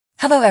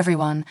Hello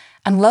everyone,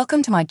 and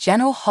welcome to my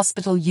General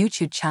Hospital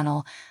YouTube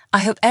channel. I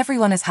hope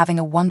everyone is having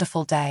a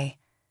wonderful day.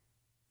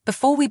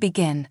 Before we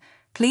begin,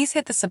 please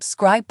hit the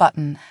subscribe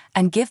button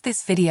and give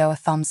this video a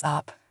thumbs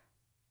up.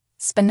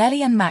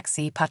 Spinelli and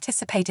Maxi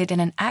participated in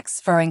an axe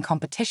throwing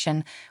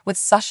competition with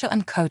Sasha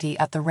and Cody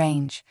at the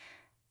range.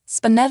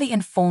 Spinelli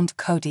informed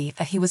Cody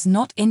that he was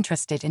not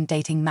interested in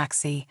dating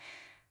Maxi.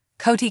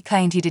 Cody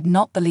claimed he did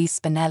not believe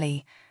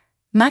Spinelli.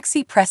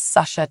 Maxi pressed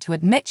Sasha to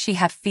admit she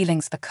had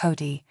feelings for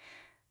Cody.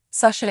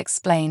 Sasha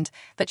explained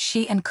that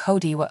she and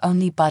Cody were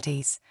only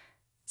buddies.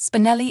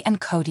 Spinelli and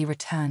Cody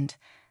returned.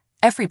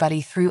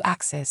 Everybody threw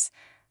axes.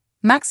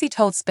 Maxi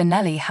told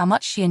Spinelli how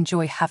much she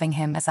enjoyed having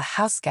him as a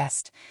house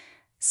guest.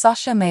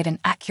 Sasha made an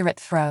accurate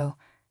throw.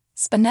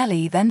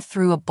 Spinelli then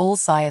threw a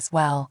bullseye as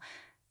well.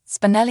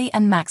 Spinelli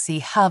and Maxi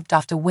hugged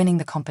after winning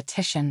the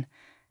competition.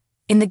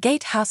 In the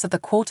gatehouse of the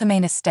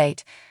Quartermain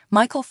estate,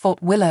 Michael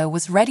thought Willow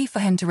was ready for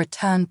him to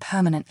return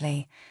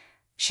permanently.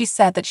 She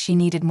said that she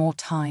needed more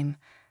time.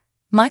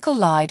 Michael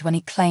lied when he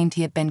claimed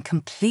he had been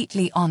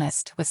completely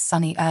honest with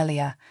Sonny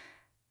earlier.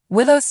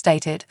 Willow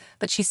stated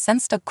that she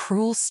sensed a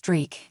cruel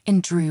streak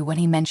in Drew when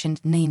he mentioned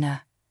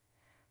Nina.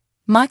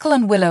 Michael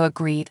and Willow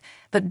agreed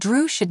that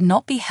Drew should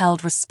not be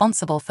held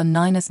responsible for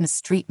Nina's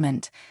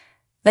mistreatment.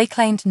 They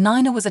claimed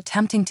Nina was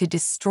attempting to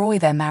destroy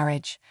their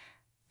marriage.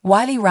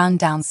 Wiley ran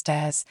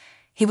downstairs.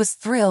 He was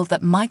thrilled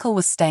that Michael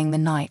was staying the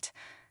night.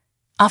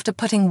 After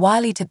putting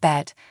Wiley to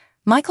bed,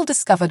 Michael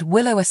discovered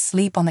Willow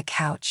asleep on the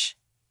couch.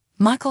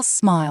 Michael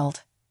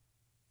smiled.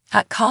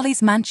 At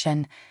Carly's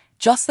mansion,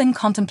 Jocelyn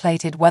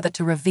contemplated whether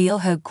to reveal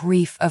her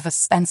grief over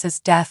Spencer's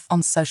death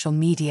on social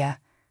media.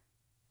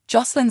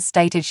 Jocelyn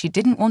stated she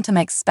didn't want to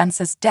make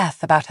Spencer's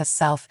death about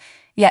herself,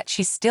 yet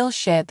she still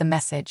shared the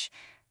message.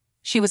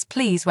 She was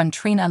pleased when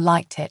Trina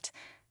liked it.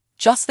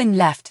 Jocelyn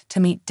left to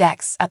meet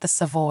Dex at the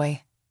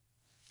Savoy.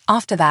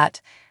 After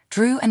that,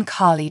 Drew and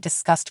Carly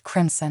discussed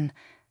Crimson.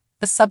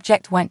 The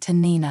subject went to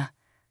Nina.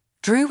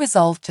 Drew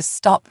resolved to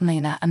stop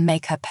Nina and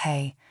make her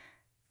pay.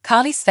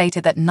 Carly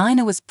stated that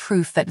Nina was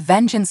proof that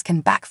vengeance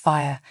can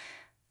backfire.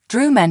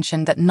 Drew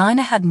mentioned that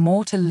Nina had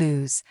more to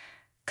lose.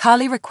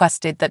 Carly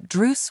requested that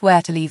Drew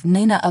swear to leave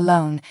Nina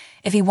alone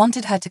if he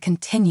wanted her to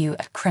continue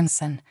at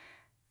Crimson.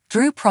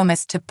 Drew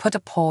promised to put a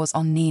pause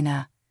on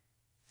Nina.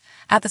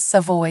 At the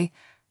Savoy,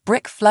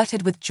 Brick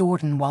flirted with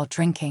Jordan while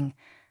drinking.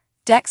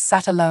 Dex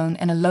sat alone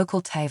in a local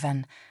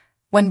tavern.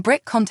 When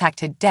Brick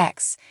contacted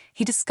Dex,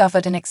 he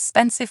discovered an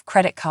expensive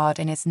credit card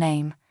in his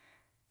name.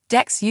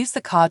 Dex used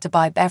the card to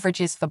buy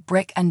beverages for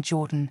Brick and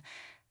Jordan.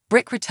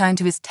 Brick returned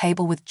to his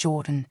table with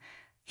Jordan.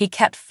 He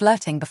kept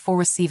flirting before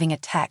receiving a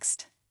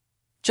text.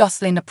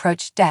 Jocelyn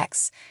approached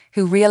Dex,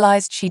 who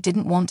realized she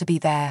didn't want to be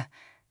there.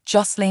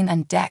 Jocelyn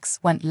and Dex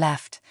went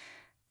left.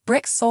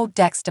 Brick saw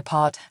Dex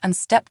depart and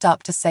stepped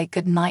up to say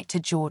goodnight to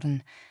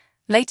Jordan.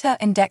 Later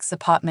in Dex's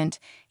apartment,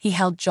 he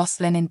held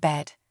Jocelyn in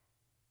bed.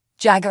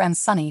 Jagger and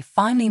Sonny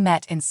finally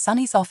met in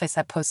Sonny's office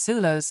at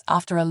Pozulo's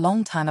after a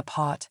long time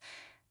apart.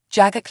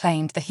 Jagger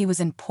claimed that he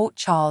was in Port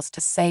Charles to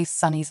save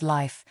Sonny's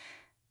life.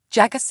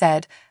 Jagger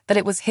said that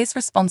it was his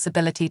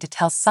responsibility to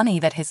tell Sonny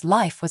that his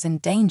life was in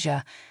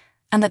danger,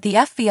 and that the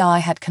FBI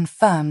had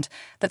confirmed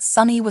that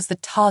Sonny was the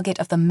target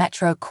of the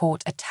Metro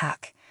Court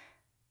attack.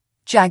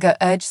 Jagger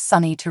urged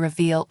Sonny to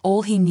reveal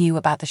all he knew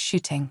about the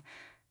shooting.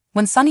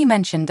 When Sonny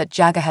mentioned that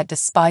Jagger had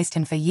despised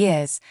him for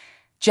years,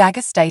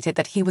 Jagger stated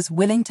that he was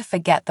willing to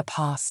forget the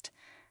past.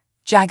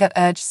 Jagger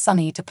urged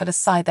Sonny to put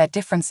aside their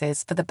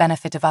differences for the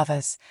benefit of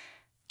others.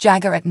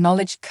 Jagger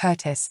acknowledged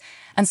Curtis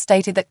and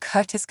stated that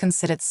Curtis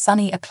considered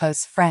Sonny a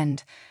close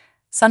friend.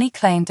 Sonny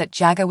claimed that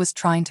Jagger was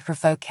trying to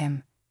provoke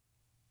him.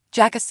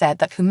 Jagger said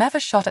that whomever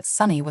shot at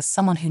Sonny was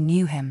someone who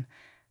knew him.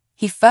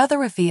 He further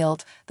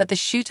revealed that the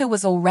shooter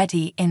was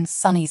already in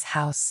Sonny's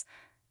house.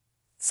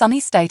 Sonny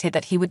stated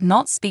that he would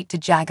not speak to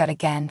Jagger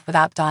again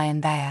without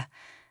Diane there.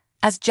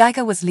 As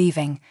Jagger was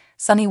leaving,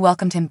 Sonny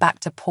welcomed him back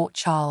to Port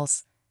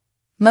Charles.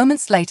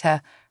 Moments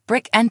later,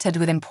 Brick entered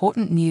with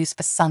important news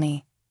for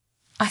Sonny.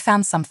 "I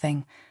found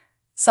something.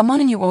 Someone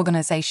in your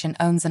organization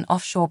owns an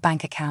offshore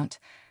bank account.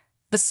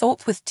 The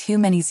sort with too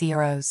many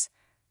zeros.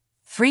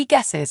 3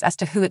 guesses as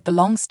to who it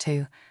belongs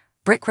to."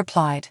 Brick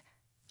replied.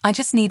 "I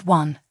just need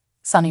one,"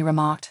 Sonny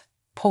remarked,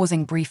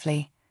 pausing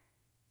briefly.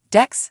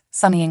 "Dex?"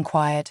 Sonny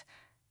inquired.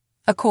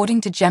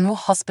 According to General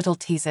Hospital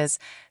teasers,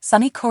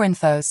 Sonny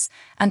Corinthos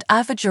and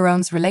Ava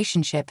Jerome's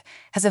relationship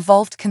has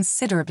evolved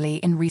considerably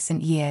in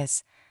recent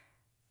years.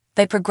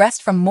 They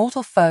progressed from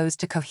mortal foes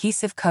to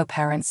cohesive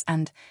co-parents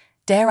and,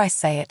 dare I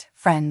say it,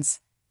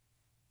 friends.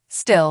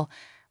 Still,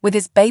 with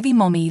his baby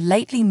mommy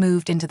lately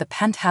moved into the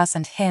penthouse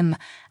and him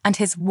and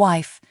his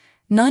wife,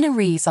 Nina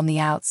Reeves on the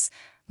outs,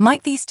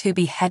 might these two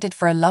be headed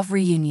for a love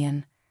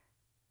reunion?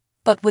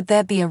 But would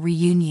there be a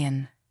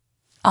reunion?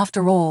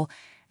 After all,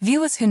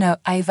 viewers who know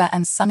Ava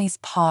and Sonny's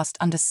past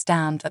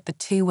understand that the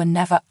two were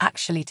never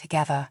actually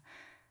together.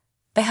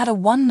 They had a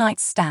one-night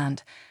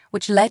stand,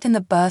 which led in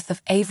the birth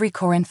of Avery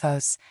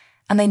Corinthos,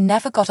 and they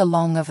never got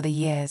along over the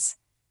years.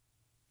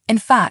 In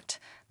fact,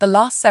 the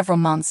last several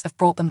months have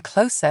brought them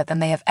closer than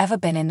they have ever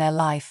been in their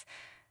life.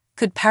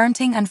 Could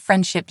parenting and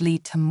friendship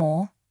lead to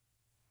more?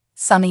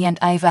 Sonny and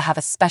Ava have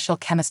a special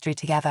chemistry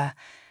together.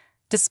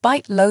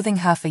 Despite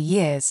loathing her for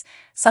years,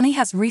 Sonny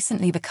has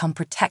recently become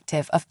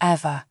protective of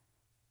Ava.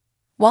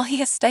 While he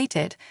has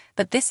stated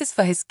that this is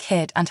for his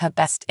kid and her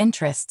best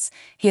interests,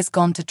 he has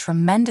gone to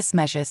tremendous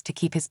measures to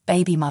keep his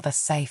baby mother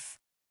safe.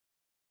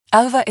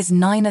 Ava is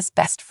Nina's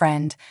best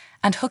friend,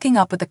 and hooking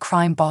up with the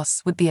crime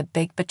boss would be a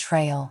big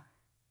betrayal.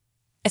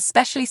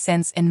 Especially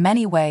since, in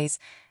many ways,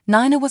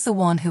 Nina was the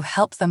one who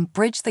helped them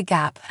bridge the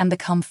gap and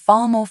become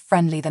far more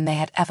friendly than they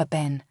had ever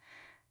been.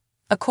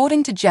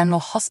 According to General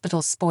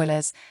Hospital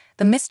spoilers,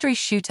 the mystery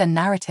shooter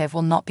narrative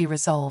will not be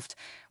resolved,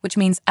 which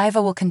means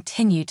Ava will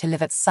continue to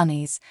live at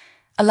Sonny's,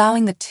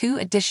 allowing the two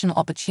additional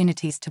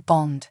opportunities to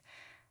bond.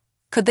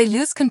 Could they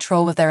lose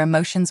control of their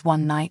emotions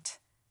one night?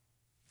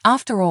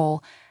 After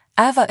all,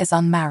 Ava is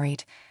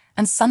unmarried,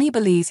 and Sonny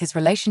believes his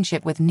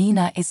relationship with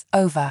Nina is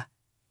over.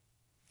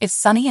 If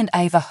Sonny and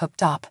Ava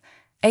hooked up,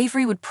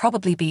 Avery would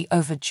probably be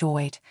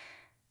overjoyed.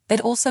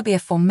 They'd also be a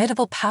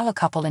formidable power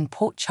couple in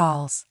Port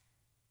Charles.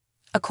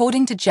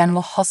 According to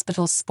General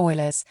Hospital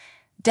spoilers,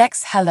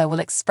 Dex Heller will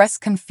express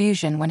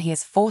confusion when he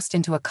is forced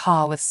into a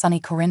car with Sonny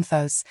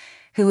Corinthos,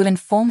 who will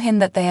inform him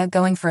that they are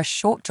going for a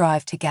short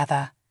drive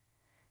together.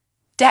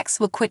 Dex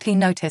will quickly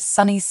notice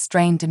Sonny's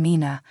strained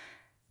demeanor,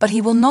 but he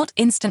will not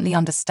instantly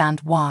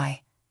understand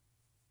why.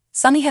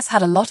 Sonny has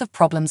had a lot of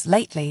problems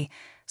lately,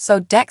 so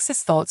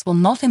Dex's thoughts will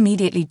not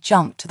immediately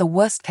jump to the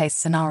worst-case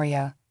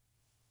scenario.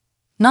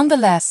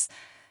 Nonetheless,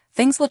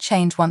 things will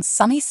change once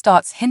Sonny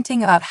starts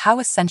hinting about how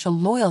essential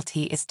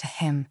loyalty is to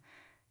him.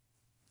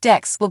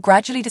 Dex will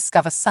gradually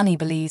discover Sonny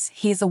believes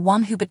he is the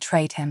one who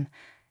betrayed him,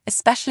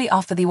 especially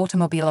after the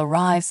automobile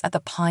arrives at the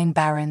Pine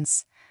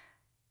Barrens.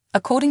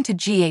 According to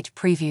GH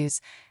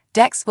previews,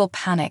 Dex will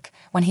panic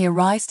when he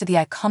arrives to the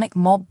iconic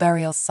mob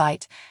burial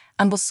site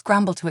and will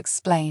scramble to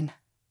explain.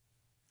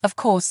 Of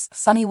course,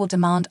 Sonny will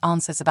demand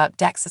answers about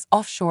Dex's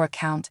offshore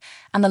account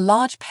and the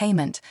large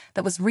payment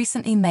that was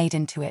recently made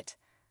into it.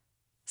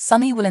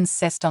 Sonny will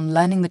insist on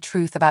learning the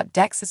truth about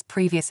Dex's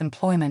previous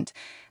employment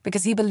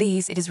because he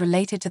believes it is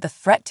related to the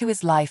threat to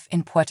his life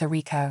in Puerto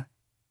Rico.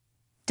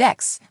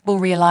 Dex will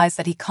realize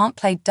that he can't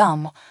play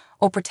dumb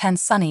or pretend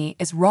Sonny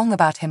is wrong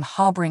about him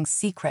harboring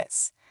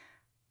secrets.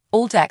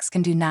 All Dex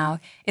can do now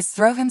is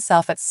throw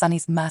himself at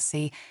Sonny's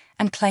mercy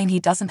and claim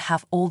he doesn't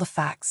have all the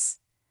facts.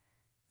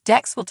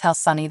 Dex will tell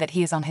Sonny that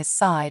he is on his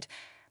side,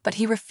 but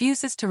he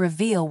refuses to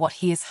reveal what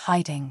he is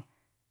hiding.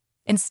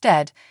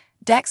 Instead,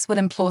 Dex will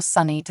implore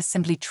Sonny to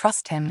simply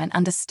trust him and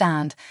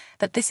understand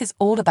that this is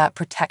all about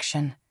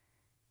protection.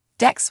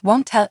 Dex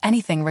won't tell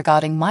anything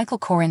regarding Michael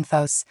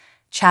Corinthos,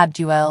 Chad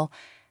Duell,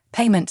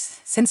 payment,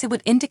 since it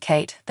would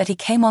indicate that he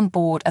came on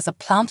board as a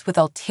plant with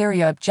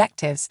ulterior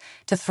objectives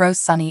to throw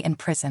Sonny in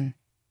prison.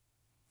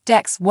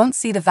 Dex won't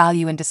see the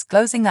value in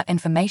disclosing that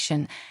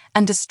information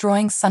and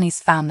destroying Sonny's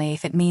family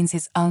if it means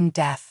his own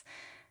death.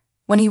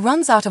 When he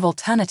runs out of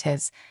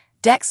alternatives,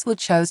 Dex will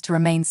choose to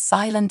remain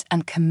silent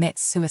and commit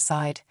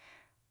suicide.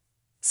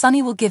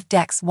 Sonny will give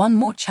Dex one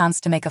more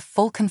chance to make a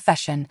full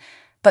confession,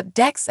 but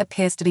Dex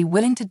appears to be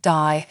willing to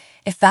die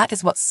if that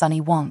is what Sonny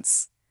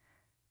wants.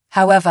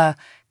 However,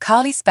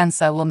 Carly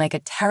Spencer will make a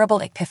terrible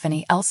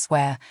epiphany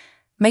elsewhere.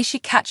 May she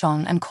catch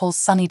on and call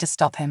Sonny to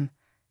stop him.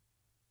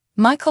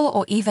 Michael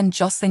or even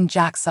Jocelyn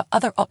Jacks are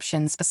other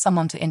options for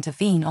someone to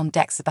intervene on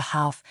Dex's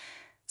behalf,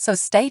 so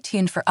stay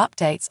tuned for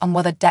updates on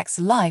whether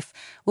Dex's life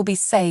will be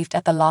saved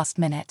at the last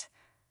minute.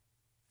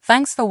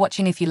 Thanks for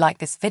watching. If you like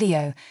this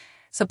video,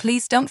 so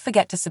please don't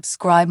forget to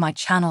subscribe my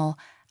channel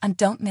and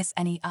don't miss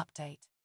any update.